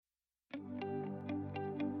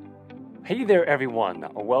Hey there, everyone.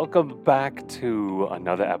 Welcome back to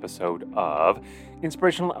another episode of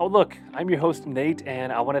Inspirational Outlook. I'm your host, Nate,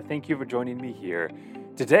 and I want to thank you for joining me here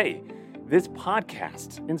today. This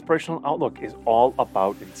podcast, Inspirational Outlook, is all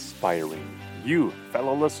about inspiring you,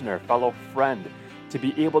 fellow listener, fellow friend, to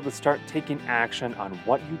be able to start taking action on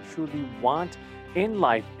what you truly want in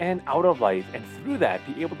life and out of life, and through that,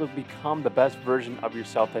 be able to become the best version of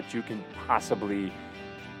yourself that you can possibly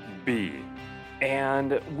be.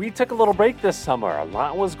 And we took a little break this summer. A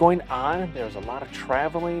lot was going on. There was a lot of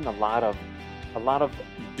traveling, a lot of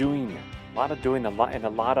doing, and a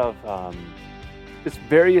lot of just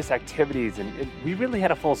various activities. And we really had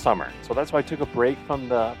a full summer. So that's why I took a break from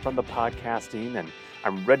the podcasting, and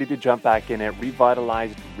I'm ready to jump back in it,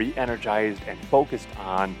 revitalized, re-energized, and focused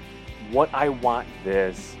on what I want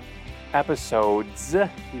the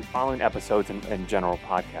following episodes and general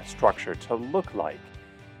podcast structure to look like.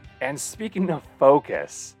 And speaking of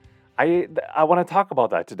focus, I want to talk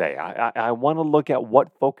about that today. I want to look at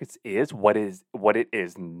what focus is, what it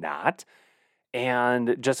is not,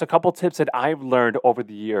 and just a couple tips that I've learned over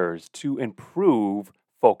the years to improve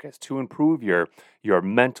focus, to improve your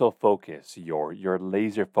mental focus, your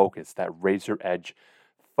laser focus, that razor edge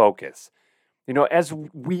focus. You know, as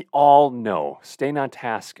we all know, staying on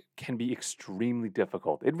task can be extremely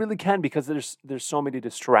difficult. It really can, because there's so many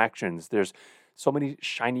distractions. There's so many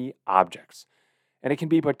shiny objects. And it can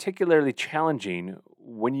be particularly challenging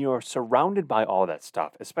when you're surrounded by all that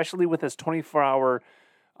stuff, especially with this 24-hour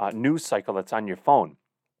news cycle that's on your phone.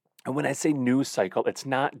 And when I say news cycle, it's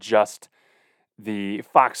not just the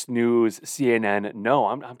Fox News, CNN. No,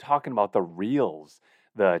 I'm talking about the Reels,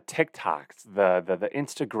 the TikToks, the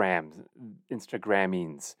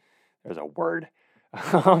Instagrammings. There's a word.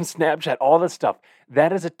 Snapchat, all this stuff.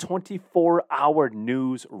 That is a 24-hour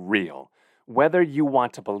news reel. Whether you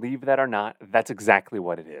want to believe that or not, that's exactly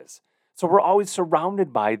what it is. So we're always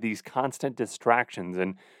surrounded by these constant distractions.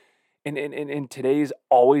 And in today's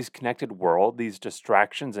always connected world, these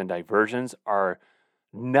distractions and diversions are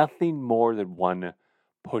nothing more than one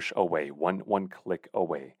push away, one click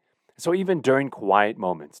away. So even during quiet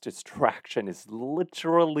moments, distraction is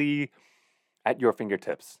literally at your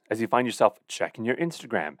fingertips as you find yourself checking your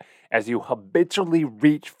Instagram, as you habitually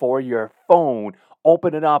reach for your phone,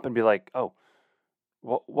 open it up and be like, oh,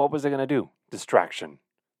 what was I going to do? Distraction.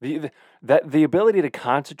 The ability to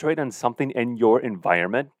concentrate on something in your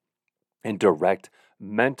environment and direct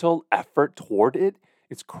mental effort toward it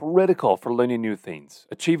is critical for learning new things,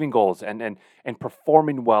 achieving goals, and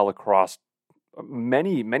performing well across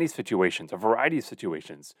many situations, a variety of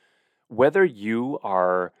situations. Whether you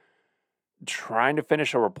are trying to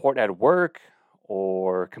finish a report at work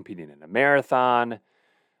or competing in a marathon,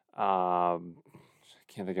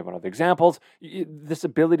 can't think of other examples. This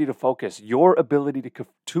ability to focus, your ability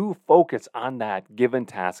to focus on that given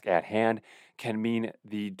task at hand can mean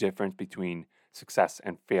the difference between success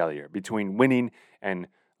and failure, between winning and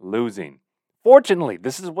losing. Fortunately,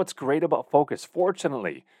 this is what's great about focus.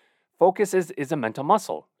 Fortunately, focus is a mental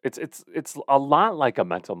muscle. It's a lot like a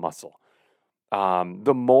mental muscle.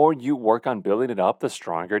 The more you work on building it up, the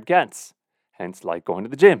stronger it gets. Hence, like going to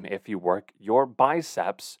the gym. If you work your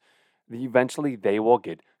biceps, eventually they will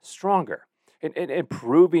get stronger. And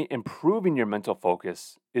improving your mental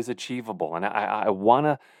focus is achievable. And I want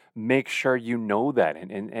to make sure you know that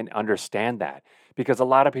and understand that. Because a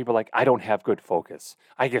lot of people are like, I don't have good focus.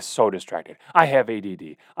 I get so distracted. I have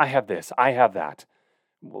ADD. I have this. I have that.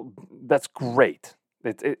 Well, that's great.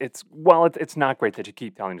 It's not great that you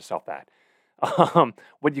keep telling yourself that.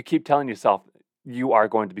 What you keep telling yourself, you are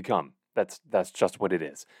going to become. That's just what it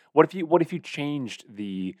is. What if you changed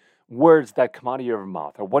the words that come out of your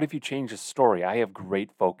mouth? Or what if you change the story? I have great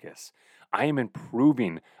focus. I am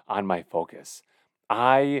improving on my focus.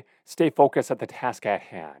 I stay focused at the task at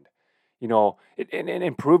hand. You know, and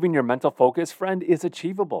improving your mental focus, friend, is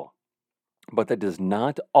achievable. But that does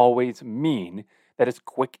not always mean that it's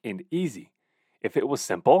quick and easy. If it was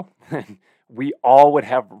simple, then we all would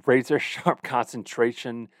have razor sharp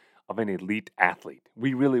concentration of an elite athlete.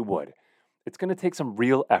 We really would. It's going to take some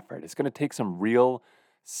real effort. It's going to take some real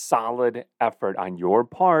solid effort on your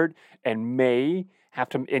part, and you may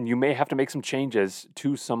have to make some changes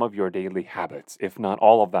to some of your daily habits, if not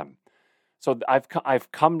all of them. So I've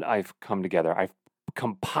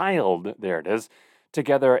compiled, there it is,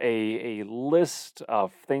 together a list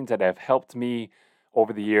of things that have helped me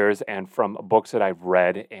over the years and from books that I've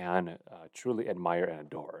read and truly admire and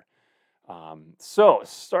adore. So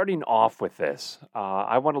starting off with this,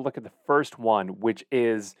 I want to look at the first one, which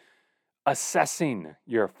is assessing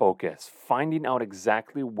your focus, finding out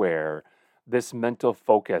exactly where this mental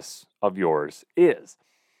focus of yours is.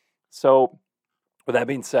 So, with that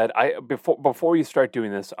being said, before you start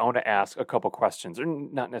doing this, I want to ask a couple questions, or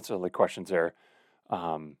not necessarily questions.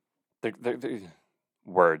 Um, they're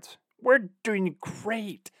words. We're doing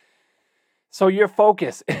great. So your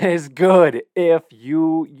focus is good if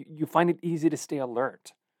you find it easy to stay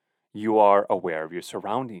alert. You are aware of your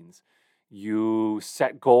surroundings. You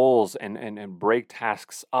set goals and break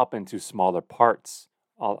tasks up into smaller parts,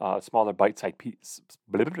 smaller bite-sized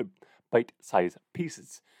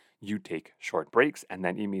pieces. You take short breaks and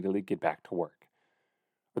then immediately get back to work.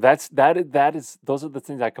 Those are the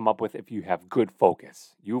things I come up with if you have good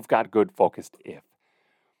focus. You've got good focus if.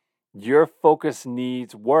 Your focus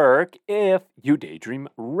needs work if you daydream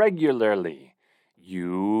regularly.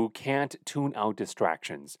 You can't tune out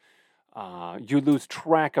distractions. You lose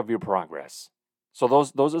track of your progress. So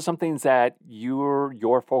those are some things that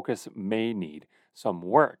your focus may need some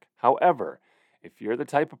work. However, if you're the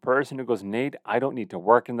type of person who goes, Nate, I don't need to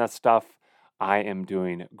work in that stuff. I am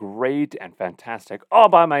doing great and fantastic all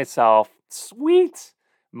by myself. Sweet.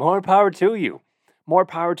 More power to you. More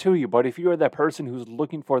power to you. But if you are that person who's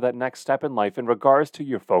looking for that next step in life in regards to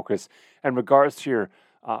your focus, in regards to your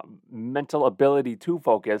mental ability to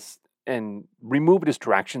focus and remove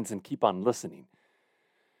distractions and keep on listening.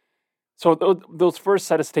 So those first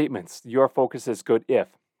set of statements, your focus is good if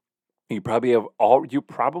you probably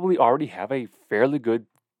already have a fairly good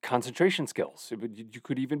concentration skills. You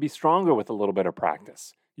could even be stronger with a little bit of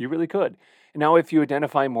practice. You really could. And now, if you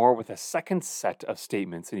identify more with a second set of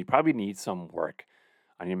statements, and you probably need some work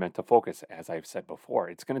on your mental focus, as I've said before,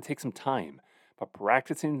 it's going to take some time. But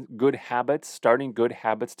practicing good habits, starting good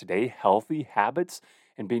habits today, healthy habits,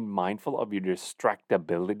 and being mindful of your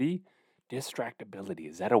distractibility. Distractibility,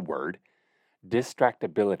 is that a word?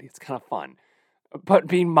 Distractibility. It's kind of fun. But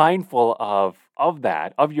being mindful of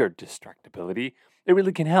your distractibility, it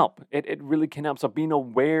really can help. It really can help. So being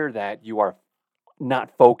aware that you are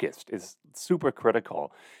not focused is super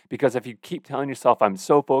critical, because if you keep telling yourself, I'm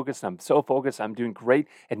so focused, I'm doing great,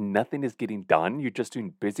 and nothing is getting done, you're just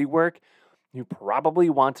doing busy work, you probably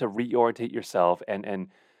want to reorientate yourself and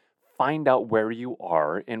find out where you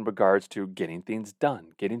are in regards to getting things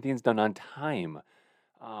done on time,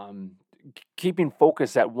 um, keeping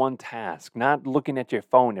focus at one task, not looking at your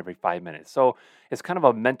phone every 5 minutes. So it's kind of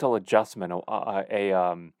a mental adjustment,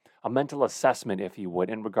 a mental assessment, if you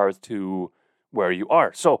would, in regards to where you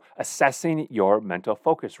are. So assessing your mental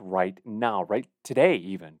focus right now, right today,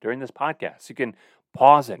 even during this podcast, you can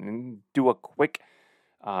pause it and do a quick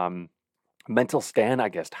mental scan, I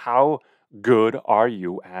guess. How good are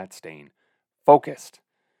you at staying focused?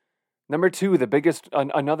 Number two,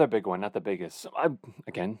 another big one, not the biggest.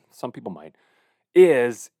 Again, some people might,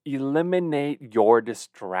 is eliminate your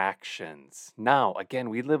distractions. Now, again,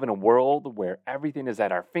 we live in a world where everything is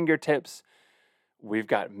at our fingertips. We've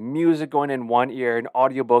got music going in one ear, an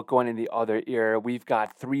audiobook going in the other ear. We've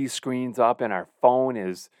got 3 screens up, and our phone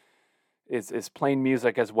is playing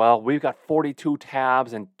music as well. We've got 42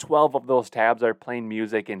 tabs, and 12 of those tabs are playing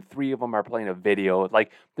music, and 3 of them are playing a video.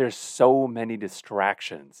 Like, there's so many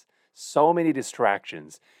distractions. So many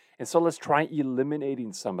distractions. And so let's try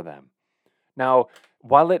eliminating some of them. Now,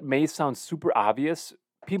 while it may sound super obvious,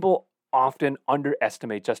 people often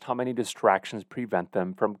underestimate just how many distractions prevent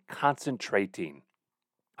them from concentrating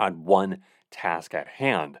on one task at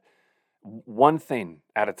hand, one thing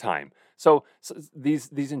at a time. So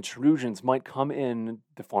these intrusions might come in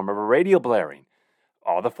the form of a radio blaring,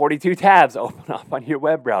 all the 42 tabs open up on your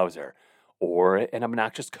web browser, or an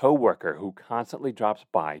obnoxious coworker who constantly drops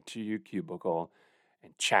by to your cubicle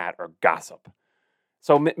and chat or gossip.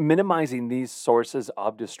 So minimizing these sources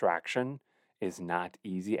of distraction is not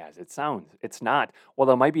easy as it sounds. It's not. Well,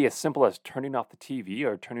 it might be as simple as turning off the TV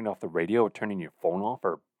or turning off the radio or turning your phone off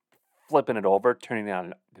or flipping it over, turning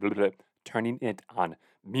it on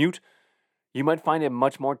mute. You might find it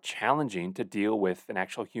much more challenging to deal with an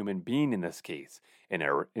actual human being in this case, an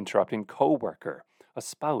interrupting coworker, a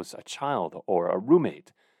spouse, a child, or a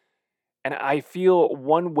roommate. And I feel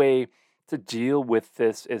one way to deal with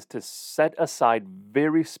this is to set aside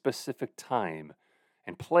very specific time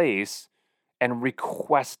and place and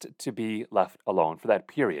request to be left alone for that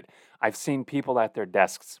period. I've seen people at their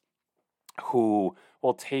desks who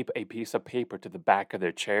will tape a piece of paper to the back of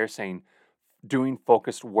their chair saying, doing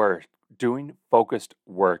focused work, do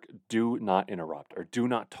not interrupt or do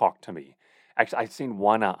not talk to me. Actually, I've seen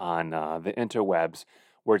one on the interwebs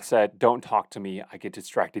where it said, don't talk to me, I get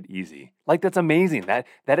distracted easy. Like, that's amazing. That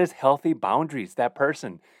is healthy boundaries. That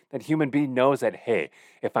human being knows that, hey,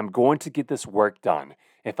 if I'm going to get this work done,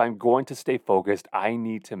 if I'm going to stay focused, I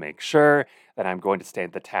need to make sure that I'm going to stay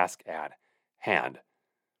at the task at hand.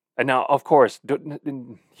 And now, of course,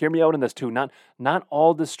 hear me out on this too. Not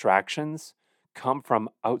all distractions come from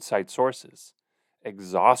outside sources.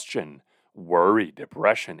 Exhaustion, worry,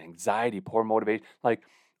 depression, anxiety, poor motivation, like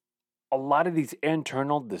a lot of these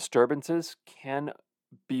internal disturbances can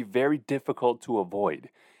be very difficult to avoid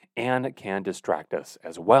and can distract us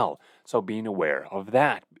as well. So being aware of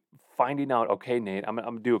that, finding out, okay, Nate, I'm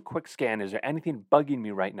gonna do a quick scan. Is there anything bugging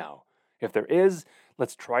me right now? If there is,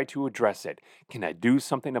 let's try to address it. Can I do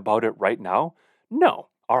something about it right now? No.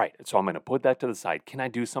 All right, so I'm going to put that to the side. Can I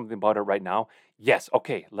do something about it right now? Yes.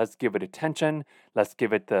 Okay, let's give it attention. Let's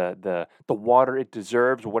give it the water it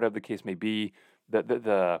deserves, whatever the case may be.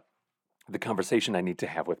 The conversation I need to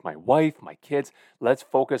have with my wife, my kids. Let's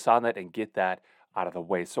focus on that and get that out of the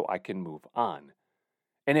way so I can move on.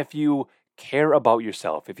 And if you care about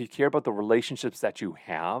yourself, if you care about the relationships that you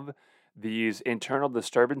have, these internal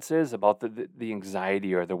disturbances about the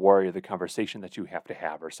anxiety or the worry or the conversation that you have to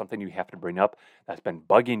have or something you have to bring up that's been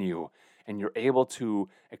bugging you, and you're able to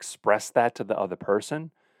express that to the other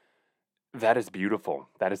person, that is beautiful.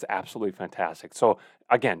 That is absolutely fantastic. So,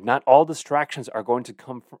 again, not all distractions are going to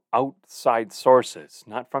come from outside sources,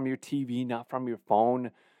 not from your TV, not from your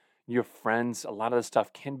phone, your friends. A lot of the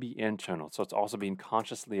stuff can be internal. So, it's also being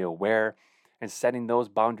consciously aware and setting those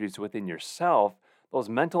boundaries within yourself, those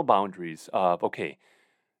mental boundaries of, okay,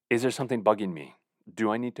 is there something bugging me? Do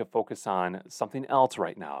I need to focus on something else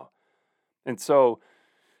right now? And so,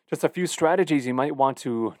 just a few strategies you might want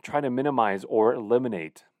to try to minimize or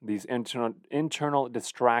eliminate these internal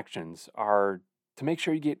distractions are to make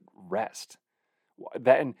sure you get rest.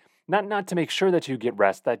 That and not to make sure that you get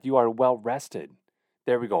rest, that you are well rested.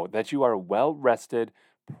 There we go. That you are well rested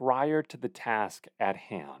prior to the task at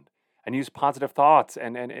hand. And use positive thoughts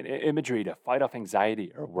and imagery to fight off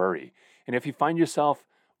anxiety or worry. And if you find yourself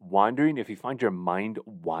wandering, if you find your mind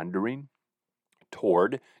wandering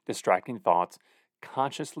toward distracting thoughts,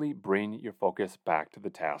 consciously bring your focus back to the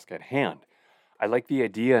task at hand. I like the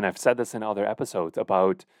idea, and I've said this in other episodes,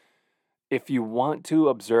 about if you want to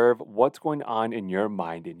observe what's going on in your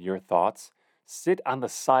mind, in your thoughts, sit on the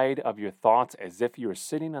side of your thoughts as if you're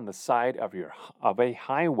sitting on the side of a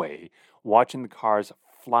highway watching the cars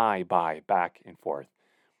fly by back and forth.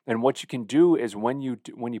 And what you can do is when you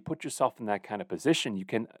put yourself in that kind of position, you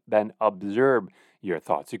can then observe your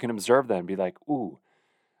thoughts. You can observe them and be like, "Ooh,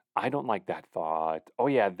 I don't like that thought. Oh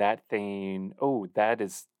yeah, that thing. Oh, that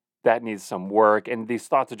needs some work." And these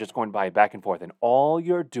thoughts are just going by back and forth. And all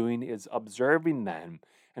you're doing is observing them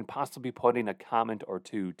and possibly putting a comment or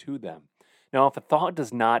two to them. Now, if a thought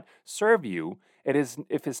does not serve you,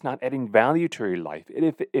 if it's not adding value to your life,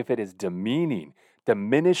 if it is demeaning,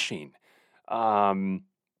 diminishing, um,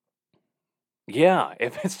 yeah,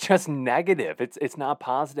 if it's just negative, it's not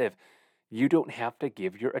positive, you don't have to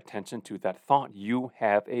give your attention to that thought. You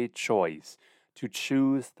have a choice to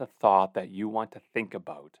choose the thought that you want to think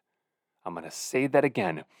about. I'm going to say that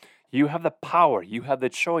again. You have the power, you have the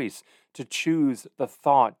choice to choose the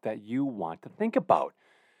thought that you want to think about.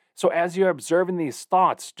 So as you're observing these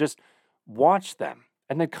thoughts, just watch them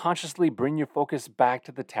and then consciously bring your focus back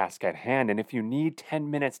to the task at hand. And if you need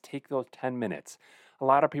 10 minutes, take those 10 minutes. A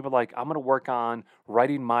lot of people are like, I'm going to work on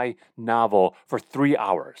writing my novel for 3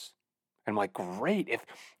 hours. I'm like, great.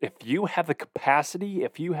 If you have the capacity,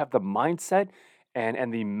 if you have the mindset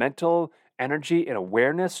and the mental energy and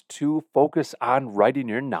awareness to focus on writing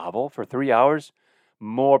your novel for 3 hours,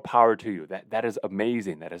 more power to you. That is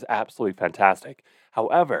amazing. That is absolutely fantastic.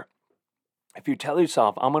 However, if you tell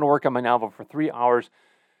yourself, I'm going to work on my novel for 3 hours,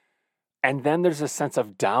 and then there's a sense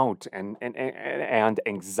of doubt and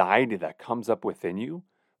anxiety that comes up within you,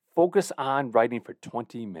 focus on writing for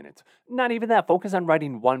 20 minutes. Not even that. Focus on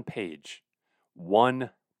writing one page. One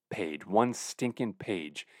page, one stinking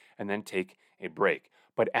page, and then take a break.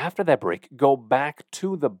 But after that break, go back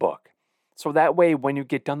to the book. So that way, when you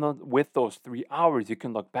get done with those 3 hours, you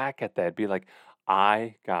can look back at that, be like,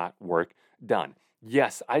 I got work done.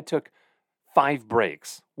 Yes, I took 5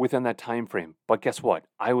 breaks within that time frame, but guess what?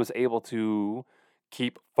 I was able to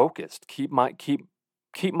keep focused, keep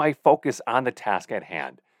my focus on the task at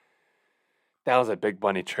hand. That was a big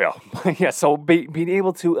bunny trail. Yeah, so being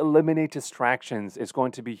able to eliminate distractions is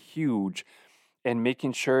going to be huge in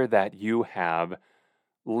making sure that you have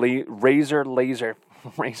razor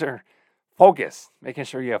razor focus, making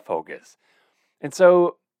sure you have focus. And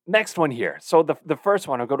so next one here. So the first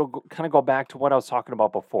one, I'll kind of go back to what I was talking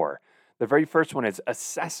about before. The very first one is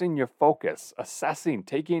assessing your focus,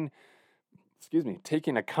 taking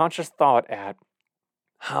a conscious thought at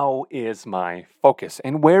how is my focus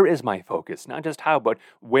and where is my focus? Not just how, but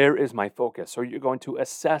where is my focus? So you're going to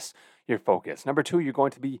assess your focus. Number two, you're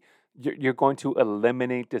going to be You're going to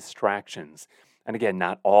eliminate distractions. And again,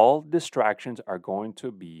 not all distractions are going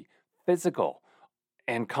to be physical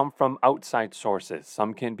and come from outside sources.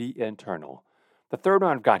 Some can be internal. The third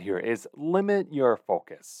one I've got here is limit your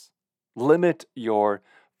focus. Limit your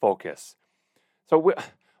focus. So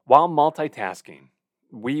while multitasking,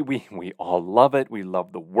 we all love it. We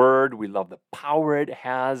love the word. We love the power it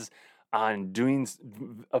has on doing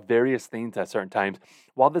various things at certain times.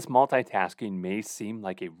 While this multitasking may seem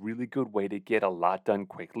like a really good way to get a lot done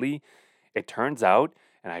quickly, it turns out,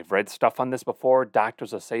 and I've read stuff on this before,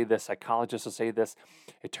 doctors will say this, psychologists will say this,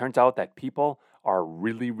 it turns out that people are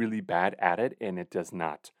really, really bad at it and it does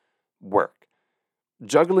not work.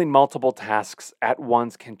 Juggling multiple tasks at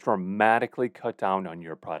once can dramatically cut down on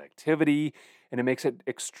your productivity, and it makes it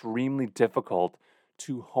extremely difficult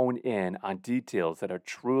to hone in on details that are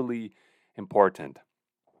truly important.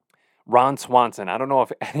 Ron Swanson, I don't know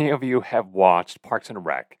if any of you have watched Parks and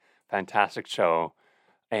Rec, fantastic show,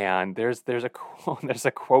 and there's a there's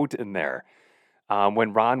a quote in there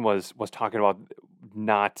when Ron was talking about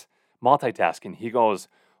not multitasking. He goes,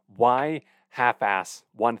 "Why half-ass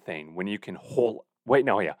one thing when you can whole wait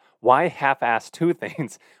no yeah why half-ass two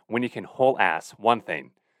things when you can whole ass one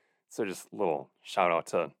thing?" So just a little shout out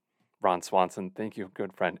to Ron Swanson. Thank you,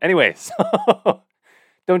 good friend. Anyway, so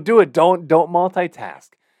don't do it. Don't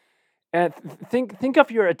multitask. And think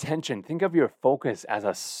of your attention, think of your focus as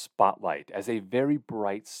a spotlight, as a very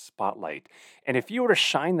bright spotlight. And if you were to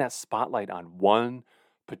shine that spotlight on one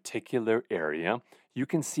particular area, you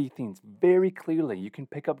can see things very clearly. You can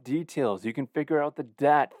pick up details. You can figure out the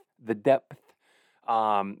depth,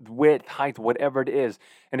 width, height, whatever it is.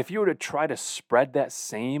 And if you were to try to spread that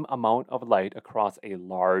same amount of light across a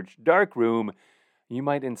large dark room, you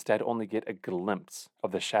might instead only get a glimpse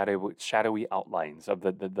of the shadowy outlines of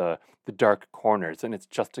the dark corners, and it's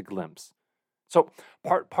just a glimpse. So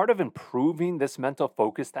part of improving this mental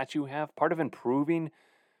focus that you have, part of improving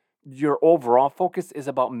your overall focus is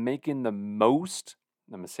about making the most,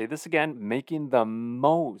 I'm going to say this again, making the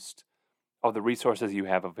most of the resources you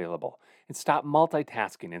have available. And stop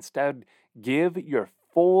multitasking. Instead, give your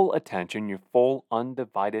full attention, your full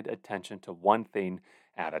undivided attention to one thing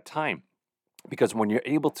at a time. Because when you're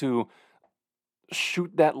able to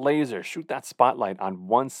shoot that laser, shoot that spotlight on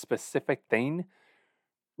one specific thing,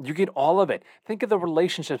 you get all of it. Think of the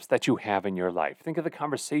relationships that you have in your life. Think of the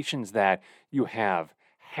conversations that you have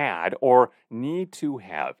had or need to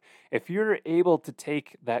have. If you're able to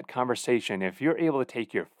take that conversation, if you're able to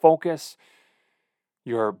take your focus,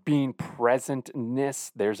 your being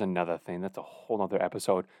presentness, there's another thing. That's a whole other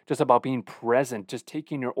episode. Just about being present, just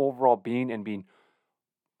taking your overall being and being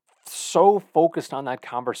so focused on that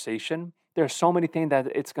conversation. There's so many things that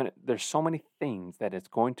it's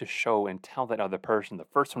going to show and tell that other person. The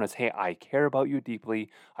first one is, hey, I care about you deeply.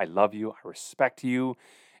 I love you. I respect you.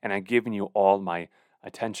 And I'm giving you all my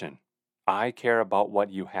attention. I care about what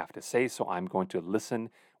you have to say, so I'm going to listen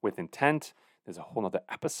with intent. There's a whole other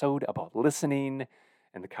episode about listening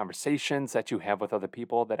and the conversations that you have with other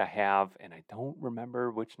people that I have, and I don't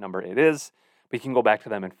remember which number it is, but you can go back to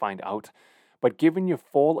them and find out. But giving your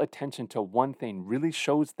full attention to one thing really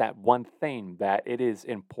shows that one thing that it is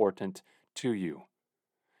important to you.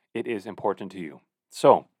 It is important to you.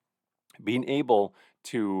 So, being able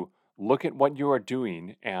to look at what you are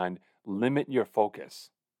doing and limit your focus.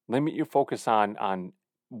 Limit your focus on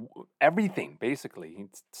everything, basically.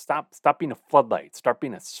 Stop being a floodlight. Start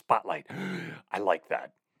being a spotlight. I like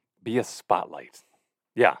that. Be a spotlight.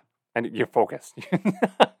 Yeah, and you're focused.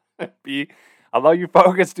 Allow your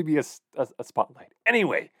focus to be a spotlight.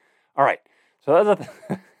 Anyway, all right. So that's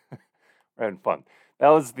we're having fun. That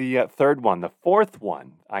was the third one. The fourth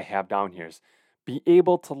one I have down here is be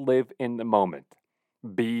able to live in the moment.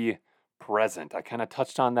 Be present. I kind of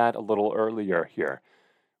touched on that a little earlier here.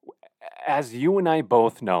 As you and I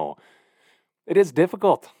both know, it is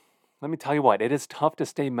difficult. Let me tell you what, it is tough to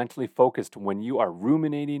stay mentally focused when you are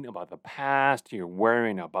ruminating about the past, you're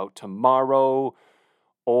worrying about tomorrow,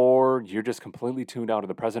 or you're just completely tuned out of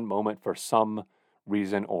the present moment for some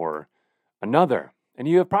reason or another. And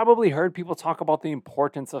you have probably heard people talk about the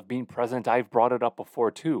importance of being present. I've brought it up before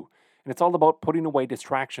too. And it's all about putting away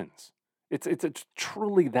distractions. It's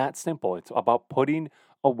truly that simple. It's about putting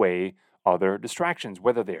away other distractions,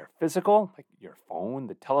 whether they are physical, like your phone,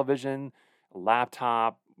 the television,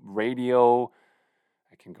 laptop, radio.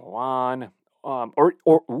 I can go on.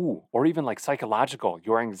 Or even like psychological,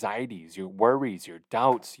 your anxieties, your worries, your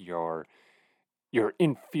doubts, your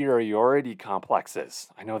inferiority complexes.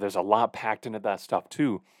 I know there's a lot packed into that stuff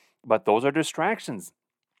too, but those are distractions.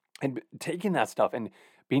 And taking that stuff and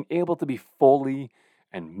being able to be fully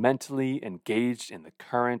and mentally engaged in the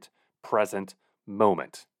current present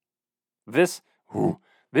moment. This ooh,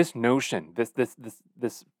 this notion,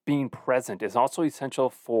 this being present is also essential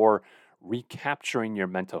for recapturing your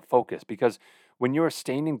mental focus because when you're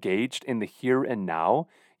staying engaged in the here and now,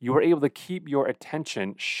 you are able to keep your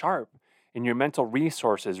attention sharp and your mental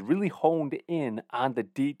resources really honed in on the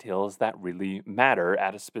details that really matter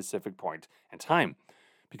at a specific point in time.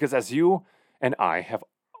 Because as you and I have,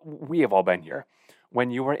 we have all been here. When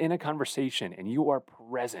you are in a conversation and you are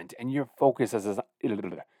present and your focus is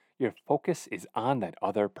on that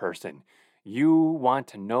other person. You want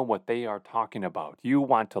to know what they are talking about. You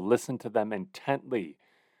want to listen to them intently.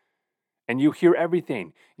 And you hear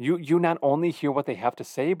everything. You not only hear what they have to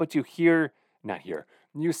say, but you hear not hear.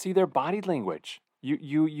 You see their body language.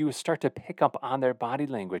 You start to pick up on their body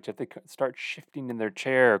language. If they start shifting in their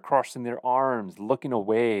chair, crossing their arms, looking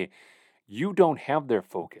away, you don't have their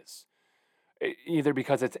focus. Either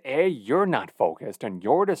because it's A, you're not focused and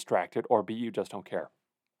you're distracted, or B, you just don't care.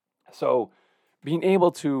 So being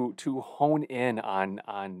able to hone in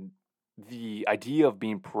on the idea of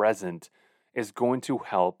being present is going to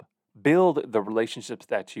help build the relationships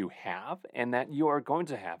that you have and that you are going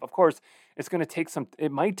to have. Of course,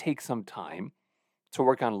 it might take some time to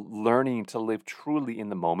work on learning to live truly in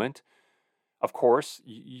the moment. Of course,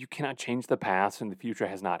 you cannot change the past and the future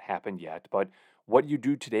has not happened yet, but what you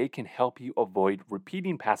do today can help you avoid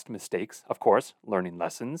repeating past mistakes, of course, learning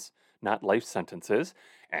lessons, not life sentences,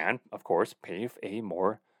 and of course, pave a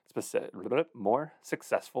more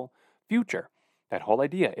successful future. That whole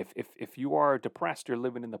idea, if you are depressed, you're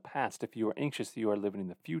living in the past. If you are anxious, you are living in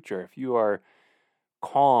the future. If you are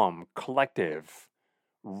calm, collective,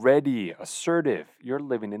 ready, assertive, you're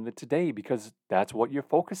living in the today because that's what you're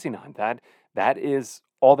focusing on. That is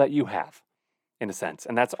all that you have in a sense.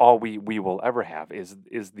 And that's all we will ever have is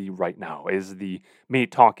the right now, is the me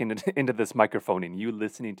talking into this microphone and you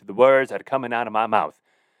listening to the words that are coming out of my mouth.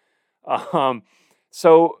 Um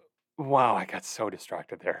so wow, I got so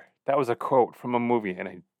distracted there. That was a quote from a movie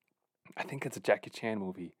and I think it's a Jackie Chan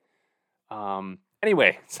movie.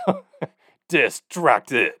 Anyway, so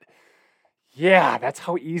distracted. Yeah, that's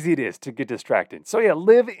how easy it is to get distracted. So yeah,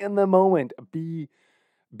 live in the moment. Be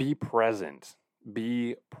present.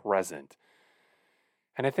 Be present.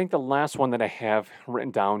 And I think the last one that I have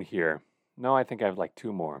written down here, no, I think I have like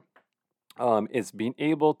two more, is being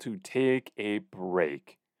able to take a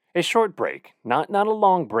break, a short break, not a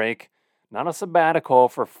long break, not a sabbatical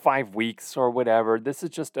for 5 weeks or whatever. This is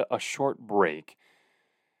just a short break.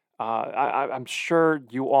 I'm sure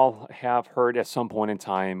you all have heard at some point in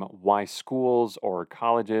time why schools or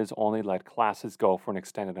colleges only let classes go for an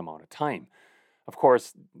extended amount of time. Of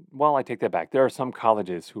course, well, I take that back. There are some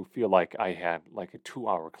colleges who feel like I had like a 2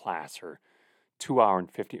 hour class or 2 hour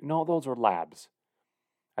and 50. No, those are labs.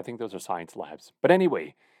 I think those are science labs. But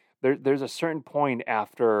anyway, there's a certain point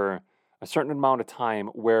after a certain amount of time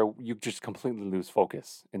where you just completely lose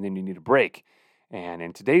focus and then you need a break. And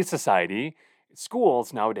in today's society,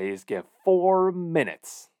 schools nowadays give 4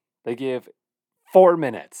 minutes. They give 4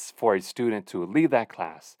 minutes for a student to leave that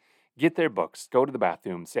class, get their books, go to the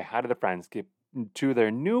bathroom, say hi to their friends, get to their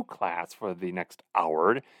new class for the next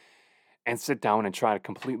hour, and sit down and try to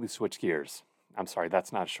completely switch gears. I'm sorry,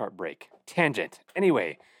 that's not a short break. Tangent.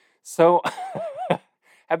 Anyway, so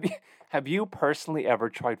have you have you personally ever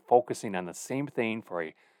tried focusing on the same thing for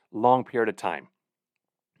a long period of time?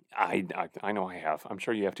 I know I have. I'm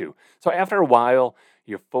sure you have too. So after a while,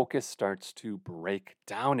 your focus starts to break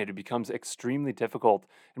down and it becomes extremely difficult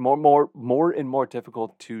and more and more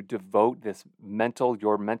difficult to devote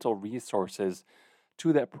your mental resources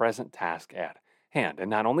to that present task at hand. And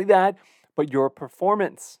not only that, but your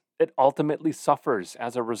performance, it ultimately suffers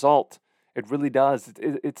as a result. It really does.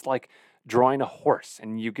 It's like drawing a horse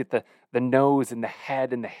and you get the nose and the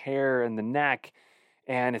head and the hair and the neck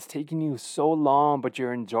and it's taking you so long, but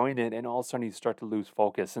you're enjoying it, and all of a sudden you start to lose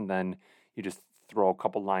focus, and then you just throw a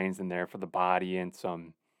couple lines in there for the body and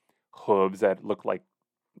some hooves that look like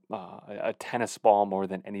a tennis ball more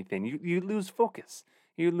than anything. You lose focus.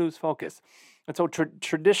 You lose focus. And so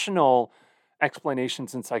traditional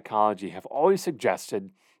explanations in psychology have always suggested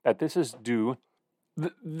that this is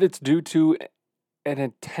that's due to an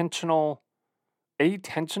attentional,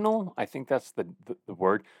 I think that's the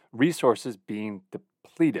word, resources being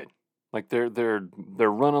depleted. Like they're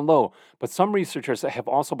running low. But some researchers have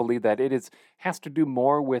also believed that has to do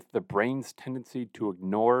more with the brain's tendency to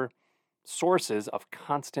ignore sources of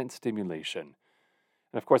constant stimulation.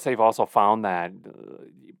 And of course, they've also found that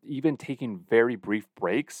even taking very brief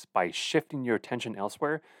breaks by shifting your attention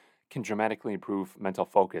elsewhere can dramatically improve mental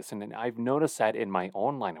focus. And I've noticed that in my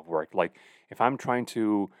own line of work. Like if I'm trying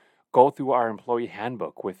to go through our employee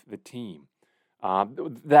handbook with the team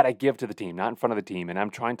that I give to the team, not in front of the team, and I'm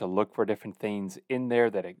trying to look for different things in there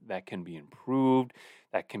that can be improved,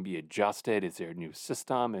 that can be adjusted. Is there a new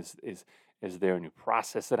system? Is there a new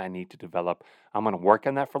process that I need to develop? I'm going to work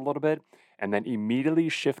on that for a little bit, and then immediately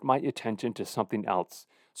shift my attention to something else.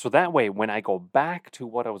 So that way, when I go back to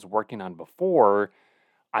what I was working on before,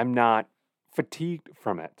 I'm not fatigued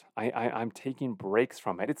from it. I'm taking breaks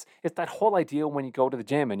from it. It's that whole idea when you go to the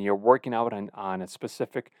gym and you're working out on a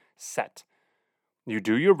specific set. You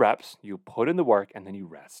do your reps, you put in the work, and then you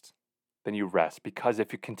rest. Then you rest. Because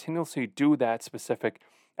if you continuously do that specific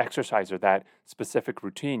exercise or that specific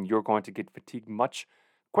routine, you're going to get fatigued much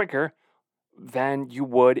quicker than you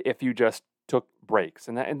would if you just took breaks.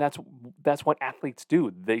 And that's what athletes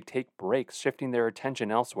do. They take breaks, shifting their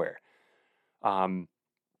attention elsewhere. Um,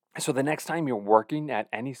 so the next time you're working at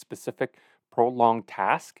any specific prolonged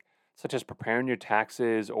task, such as preparing your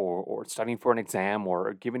taxes or studying for an exam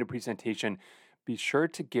or giving a presentation, be sure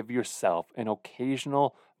to give yourself an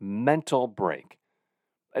occasional mental break.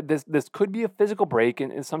 This could be a physical break,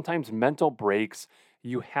 and sometimes mental breaks,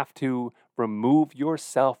 you have to remove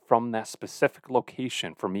yourself from that specific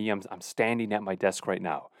location. For me, I'm standing at my desk right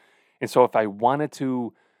now. And so if I wanted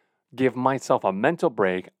to give myself a mental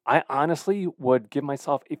break, I honestly would give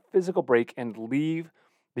myself a physical break and leave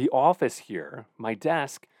the office here, my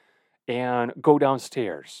desk, and go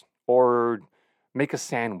downstairs or make a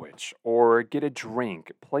sandwich or get a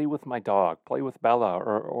drink, play with my dog, play with Bella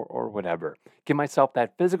or whatever. Give myself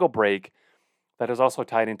that physical break that is also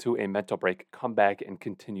tied into a mental break. Come back and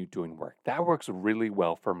continue doing work. That works really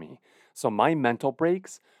well for me. So my mental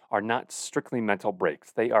breaks are not strictly mental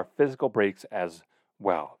breaks. They are physical breaks as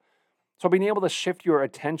well. So being able to shift your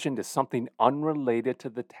attention to something unrelated to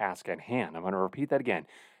the task at hand. I'm going to repeat that again.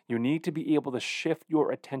 You need to be able to shift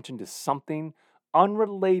your attention to something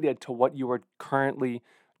unrelated to what you are currently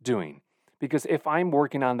doing. Because if I'm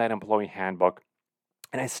working on that employee handbook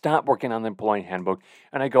and I stop working on the employee handbook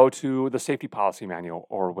and I go to the safety policy manual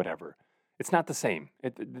or whatever, it's not the same.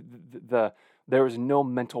 There is no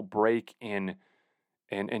mental break in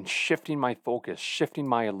and shifting my focus, shifting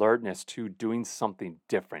my alertness to doing something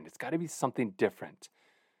different. It's got to be something different.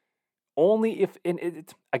 Only if,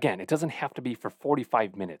 and again, it doesn't have to be for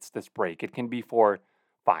 45 minutes, this break. It can be for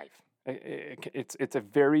 5. It's a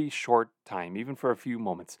very short time, even for a few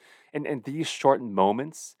moments. And these short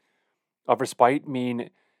moments of respite mean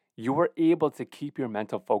you are able to keep your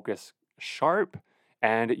mental focus sharp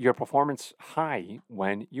and your performance high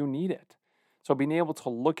when you need it. So being able to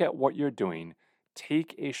look at what you're doing,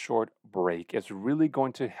 take a short break is really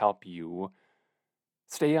going to help you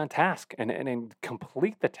stay on task and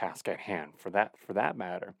complete the task at hand for that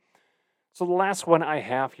matter. So the last one I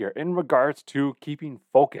have here in regards to keeping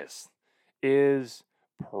focus is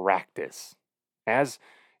practice. As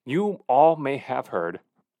you all may have heard,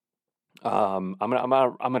 I'm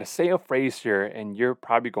gonna say a phrase here, and you're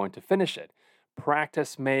probably going to finish it.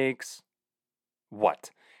 Practice makes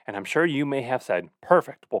what? And I'm sure you may have said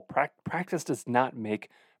perfect. Well, practice does not make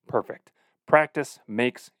perfect. Practice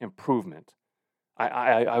makes improvement.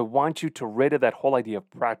 I want you to rid of that whole idea of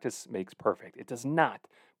practice makes perfect. It does not.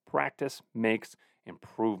 Practice makes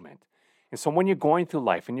improvement. And so when you're going through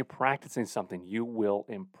life and you're practicing something, you will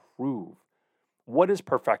improve. What is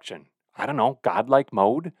perfection? I don't know, godlike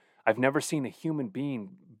mode? I've never seen a human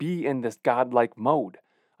being be in this godlike mode.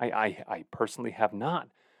 I personally have not.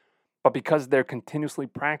 But because they're continuously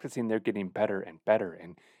practicing, they're getting better and better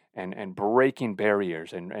and breaking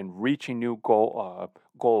barriers and reaching new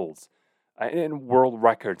goals and world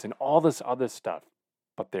records and all this other stuff.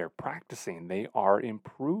 But they're practicing, they are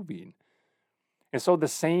improving. And so the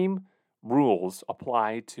same rules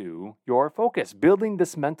apply to your focus. Building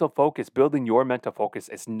this mental focus, building your mental focus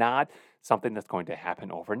is not something that's going to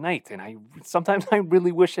happen overnight. And sometimes I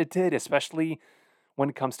really wish it did, especially when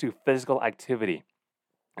it comes to physical activity,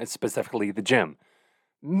 and specifically the gym.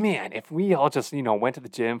 Man, if we all just, went to the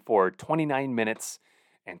gym for 29 minutes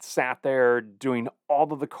and sat there doing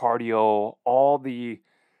all of the cardio, all the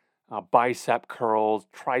bicep curls,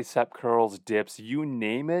 tricep curls, dips, you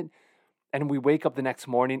name it, and we wake up the next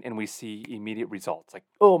morning and we see immediate results. Like,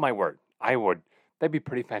 oh my word, I would. That'd be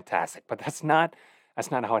pretty fantastic. But that's not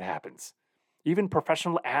how it happens. Even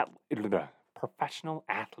professional athletes,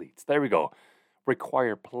 there we go,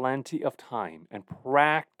 require plenty of time and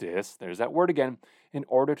practice, there's that word again, in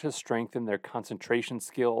order to strengthen their concentration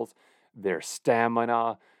skills, their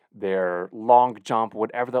stamina, their long jump,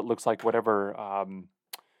 whatever that looks like, whatever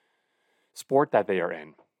sport that they are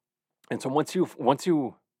in. And so once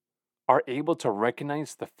you are able to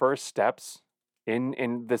recognize the first steps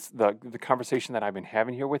in this the conversation that I've been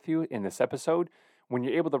having here with you in this episode, when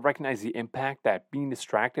you're able to recognize the impact that being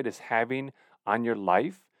distracted is having on your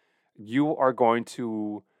life, you are going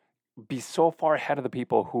to be so far ahead of the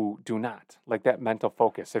people who do not. Like that mental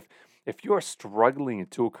focus. If you are struggling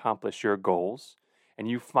to accomplish your goals and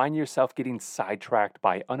you find yourself getting sidetracked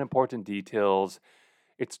by unimportant details,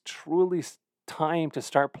 it's truly time to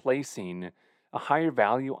start placing a higher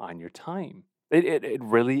value on your time. It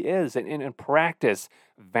really is. And in practice,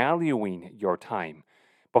 valuing your time.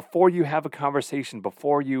 Before you have a conversation,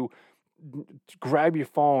 before you grab your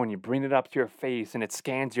phone, you bring it up to your face and it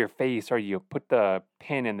scans your face, or you put the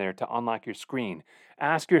pin in there to unlock your screen,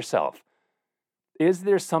 ask yourself, is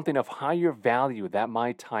there something of higher value that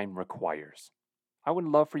my time requires? I would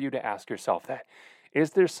love for you to ask yourself that.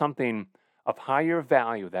 Is there something of higher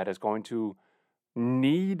value that is going to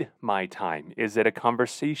need my time? Is it a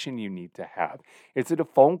conversation you need to have? Is it a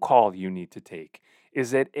phone call you need to take?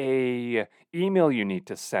 Is it a email you need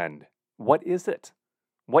to send? What is it?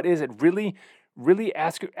 What is it? Really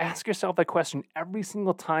ask yourself that question every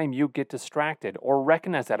single time you get distracted, or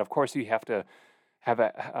recognize that. Of course, you have to have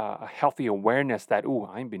a healthy awareness that, ooh,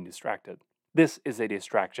 I'm being distracted. This is a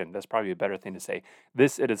distraction. That's probably a better thing to say.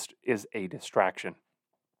 This is a distraction.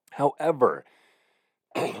 However,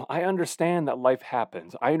 I understand that life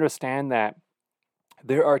happens. I understand that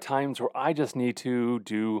there are times where I just need to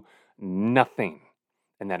do nothing,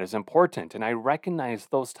 and that is important. And I recognize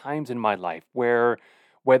those times in my life where,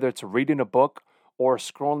 whether it's reading a book or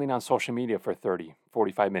scrolling on social media for 30,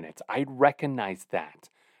 45 minutes, I recognize that.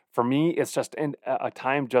 For me, it's just a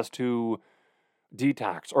time just to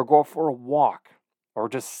detox or go for a walk or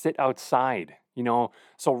just sit outside,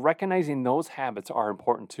 So recognizing those habits are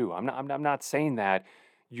important too. I'm not saying that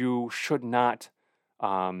you should not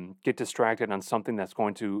get distracted on something that's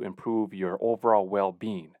going to improve your overall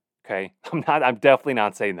well-being. Okay, I'm definitely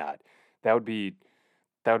not saying that. That would be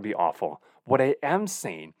awful. What I am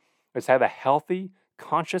saying is have a healthy,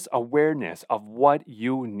 conscious awareness of what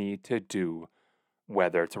you need to do,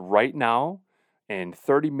 whether it's right now, in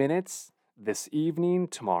 30 minutes, this evening,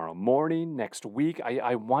 tomorrow morning, next week.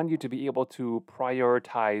 I want you to be able to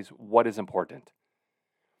prioritize what is important,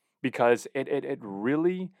 because it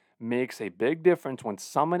really makes a big difference when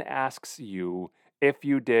someone asks you if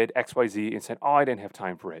you did XYZ and said, oh, I didn't have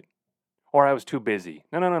time for it, or I was too busy.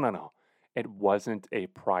 No. It wasn't a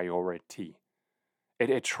priority.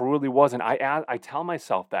 It truly wasn't. I tell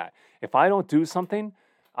myself that if I don't do something,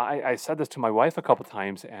 I said this to my wife a couple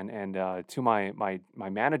times, and to my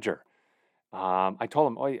manager. I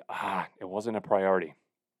told him, oh, it wasn't a priority.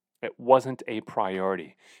 It wasn't a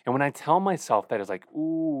priority. And when I tell myself that, it's like,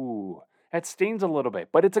 ooh, that stings a little bit,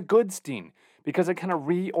 but it's a good sting, because it kind of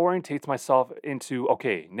reorientates myself into,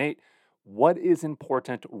 okay, Nate, what is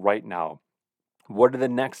important right now? What are the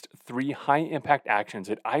next 3 high impact actions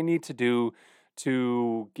that I need to do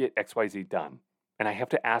to get XYZ done? And I have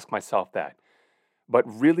to ask myself that. But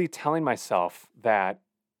really telling myself that,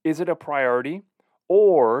 is it a priority,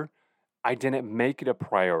 or I didn't make it a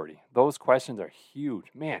priority? Those questions are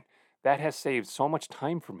huge. Man, that has saved so much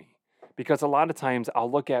time for me, because a lot of times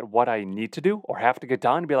I'll look at what I need to do or have to get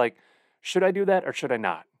done and be like, should I do that or should I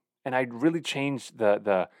not? And I really changed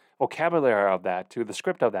the vocabulary of that, to the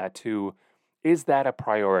script of that, to, is that a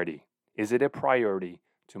priority? Is it a priority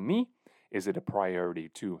to me? Is it a priority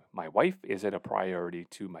to my wife? Is it a priority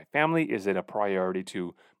to my family? Is it a priority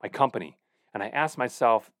to my company? And I ask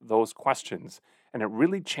myself those questions, and it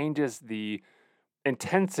really changes the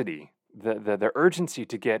intensity, the urgency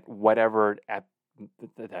to get whatever at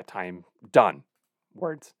that time done.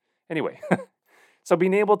 Words. Anyway, so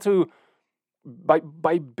being able to,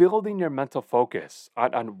 by building your mental focus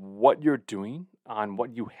on what you're doing, on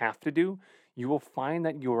what you have to do, you will find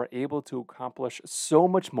that you are able to accomplish so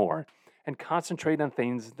much more and concentrate on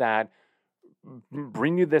things that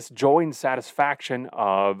bring you this joy and satisfaction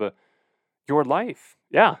of your life.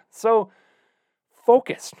 Yeah. So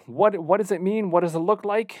focus. What does it mean? What does it look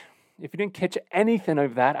like? If you didn't catch anything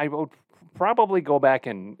of that, I would probably go back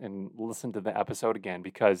and listen to the episode again,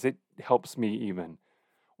 because it helps me even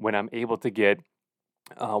when I'm able to get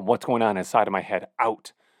what's going on inside of my head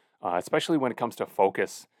out, especially when it comes to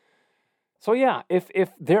focus. So yeah, if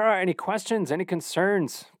there are any questions, any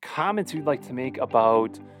concerns, comments you'd like to make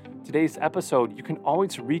about today's episode, you can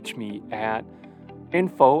always reach me at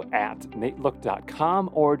info@natelook.com,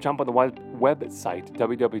 or jump on the website,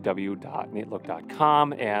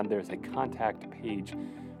 www.natelook.com, and there's a contact page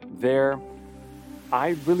there.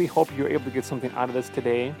 I really hope you're able to get something out of this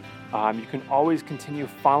today. You can always continue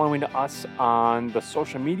following us on the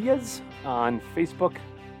social medias, on Facebook.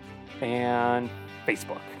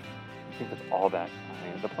 I think that's all that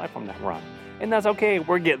the platform that we're on. And that's okay.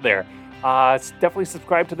 We're getting there. Definitely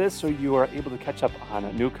subscribe to this so you are able to catch up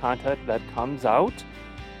on new content that comes out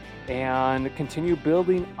and continue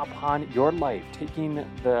building upon your life, taking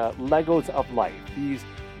the Legos of life, these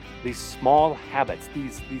small habits,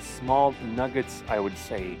 these small nuggets, I would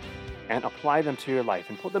say, and apply them to your life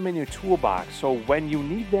and put them in your toolbox so when you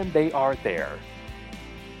need them, they are there.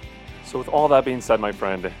 So with all that being said, my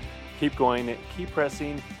friend, keep going, keep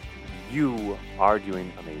pressing. You are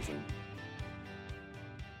doing amazing.